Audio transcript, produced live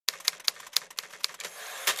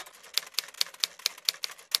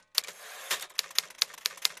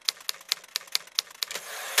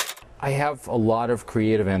I have a lot of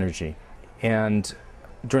creative energy, and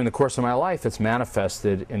during the course of my life it's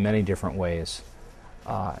manifested in many different ways.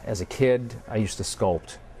 As a kid, I used to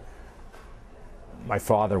sculpt. My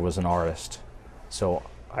father was an artist, so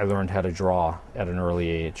I learned how to draw at an early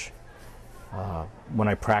age. When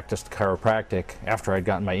I practiced chiropractic, after I'd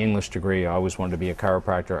gotten my English degree, I always wanted to be a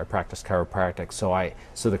chiropractor. I practiced chiropractic,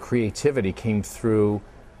 so the creativity came through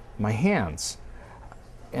my hands.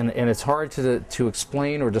 And it's hard to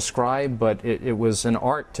explain or describe, but it was an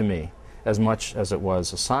art to me as much as it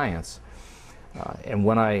was a science. And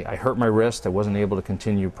when I hurt my wrist, I wasn't able to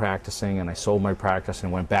continue practicing, and I sold my practice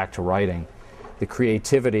and went back to writing. The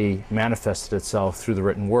creativity manifested itself through the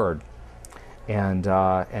written word. And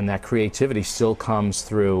that creativity still comes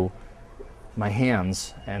through my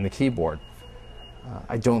hands and the keyboard.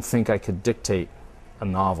 I don't think I could dictate a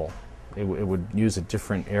novel. It would use a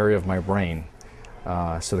different area of my brain.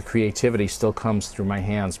 So the creativity still comes through my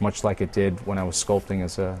hands, much like it did when I was sculpting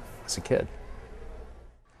as a kid.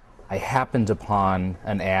 I happened upon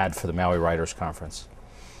an ad for the Maui Writers Conference,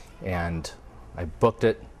 and I booked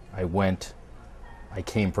it. I went. I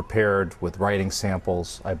came prepared with writing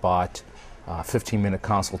samples. I bought 15-minute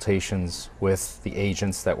consultations with the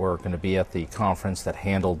agents that were going to be at the conference that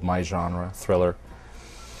handled my genre, thriller.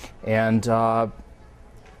 And I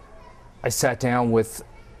sat down with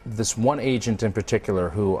this one agent in particular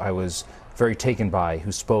who I was very taken by,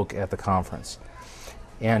 who spoke at the conference.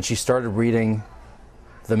 And she started reading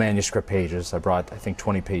the manuscript pages. I brought, I think,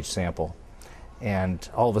 20-page sample. And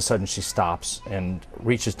all of a sudden she stops and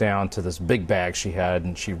reaches down to this big bag she had,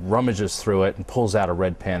 and she rummages through it and pulls out a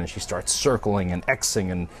red pen, and she starts circling and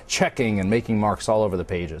Xing and checking and making marks all over the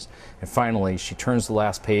pages. And finally she turns the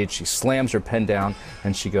last page, she slams her pen down,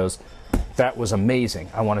 and she goes, "That was amazing.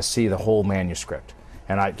 I want to see the whole manuscript."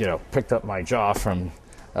 And I, picked up my jaw from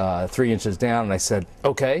 3 inches down, and I said,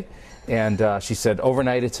 "Okay." And she said,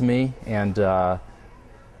 "Overnight it to me, and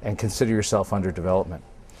consider yourself under development."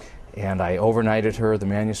 And I overnighted her the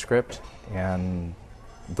manuscript, and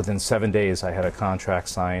within 7 days I had a contract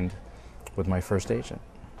signed with my first agent.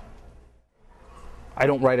 I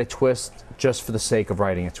don't write a twist just for the sake of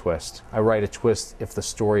writing a twist. I write a twist if the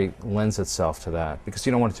story lends itself to that, because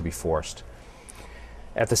you don't want it to be forced.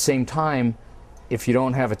 At the same time, if you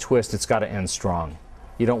don't have a twist, it's got to end strong.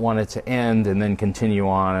 You don't want it to end and then continue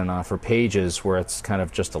on and on for pages where it's kind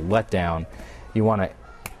of just a letdown. You want to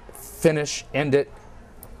finish, end it,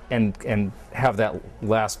 and have that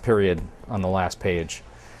last period on the last page.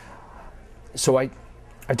 So I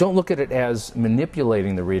don't look at it as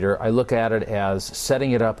manipulating the reader. I look at it as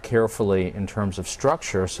setting it up carefully in terms of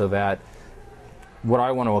structure, so that what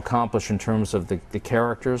I want to accomplish in terms of the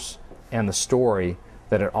characters and the story,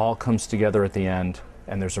 that it all comes together at the end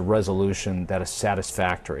and there's a resolution that is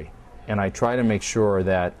satisfactory. And I try to make sure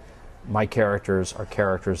that my characters are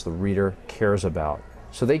characters the reader cares about.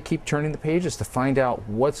 So they keep turning the pages to find out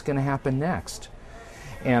what's going to happen next.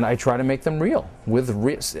 And I try to make them real.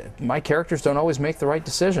 My characters don't always make the right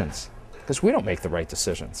decisions, because we don't make the right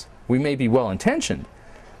decisions. We may be well-intentioned,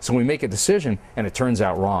 so we make a decision and it turns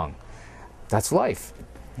out wrong. That's life.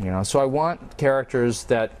 So I want characters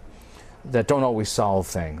that don't always solve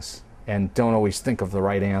things and don't always think of the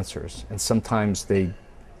right answers. And sometimes they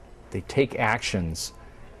take actions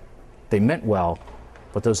they meant well,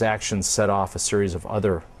 but those actions set off a series of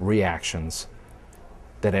other reactions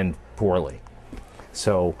that end poorly.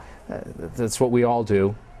 So that's what we all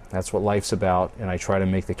do. That's what life's about, and I try to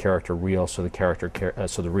make the character real, so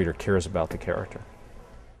the reader cares about the character.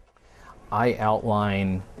 I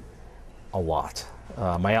outline a lot.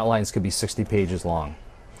 My outlines could be 60 pages long.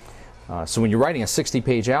 So when you're writing a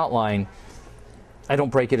 60-page outline, I don't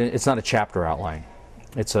break it in. It's not a chapter outline.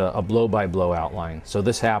 It's a blow-by-blow outline. So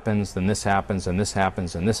this happens, then this happens, and this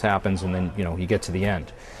happens, and this happens, and then you get to the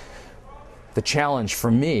end. The challenge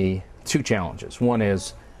for me, 2 challenges. One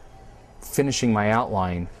is finishing my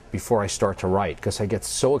outline before I start to write, because I get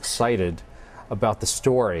so excited about the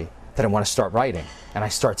story that I want to start writing. And I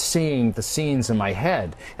start seeing the scenes in my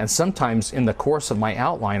head. And sometimes in the course of my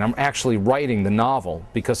outline, I'm actually writing the novel,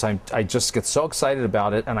 because I just get so excited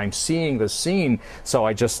about it and I'm seeing the scene, so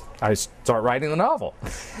I start writing the novel.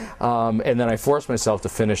 And then I force myself to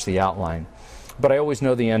finish the outline. But I always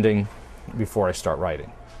know the ending before I start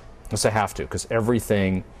writing. Because I have to, because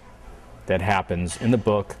everything that happens in the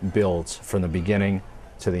book builds from the beginning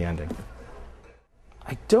to the ending.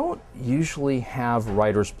 I don't usually have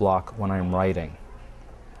writer's block when I'm writing.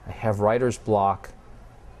 I have writer's block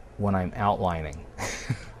when I'm outlining.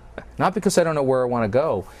 Not because I don't know where I want to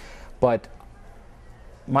go, but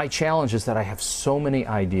my challenge is that I have so many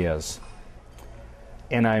ideas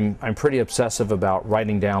And I'm pretty obsessive about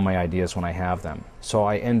writing down my ideas when I have them. So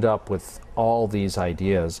I end up with all these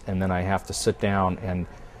ideas, and then I have to sit down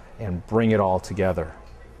and bring it all together.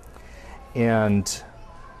 And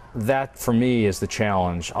that for me is the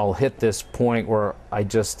challenge. I'll hit this point where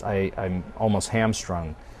I'm almost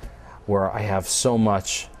hamstrung, where I have so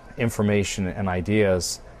much information and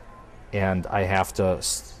ideas, and I have to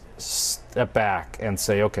step back and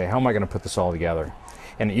say, okay, how am I going to put this all together?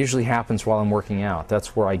 And it usually happens while I'm working out.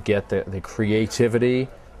 That's where I get the creativity.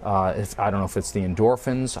 I don't know if it's the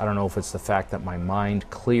endorphins, I don't know if it's the fact that my mind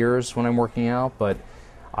clears when I'm working out, but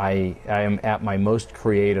I am at my most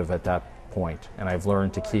creative at that point, and I've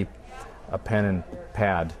learned to keep a pen and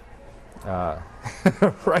pad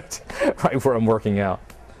right where I'm working out.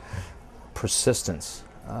 Persistence.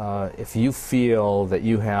 If you feel that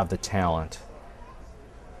you have the talent,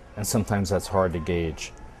 and sometimes that's hard to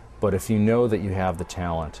gauge, but if you know that you have the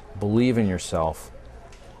talent, believe in yourself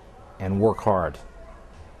and work hard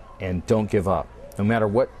and don't give up. No matter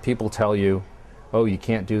what people tell you, oh, you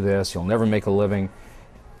can't do this, you'll never make a living,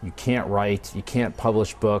 you can't write, you can't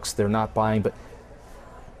publish books, they're not buying, but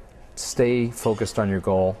stay focused on your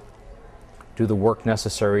goal. Do the work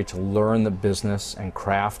necessary to learn the business and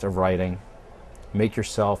craft of writing. Make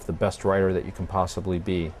yourself the best writer that you can possibly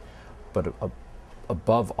be. But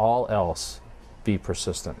above all else, be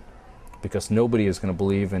persistent, because nobody is going to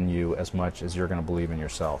believe in you as much as you're going to believe in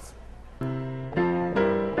yourself.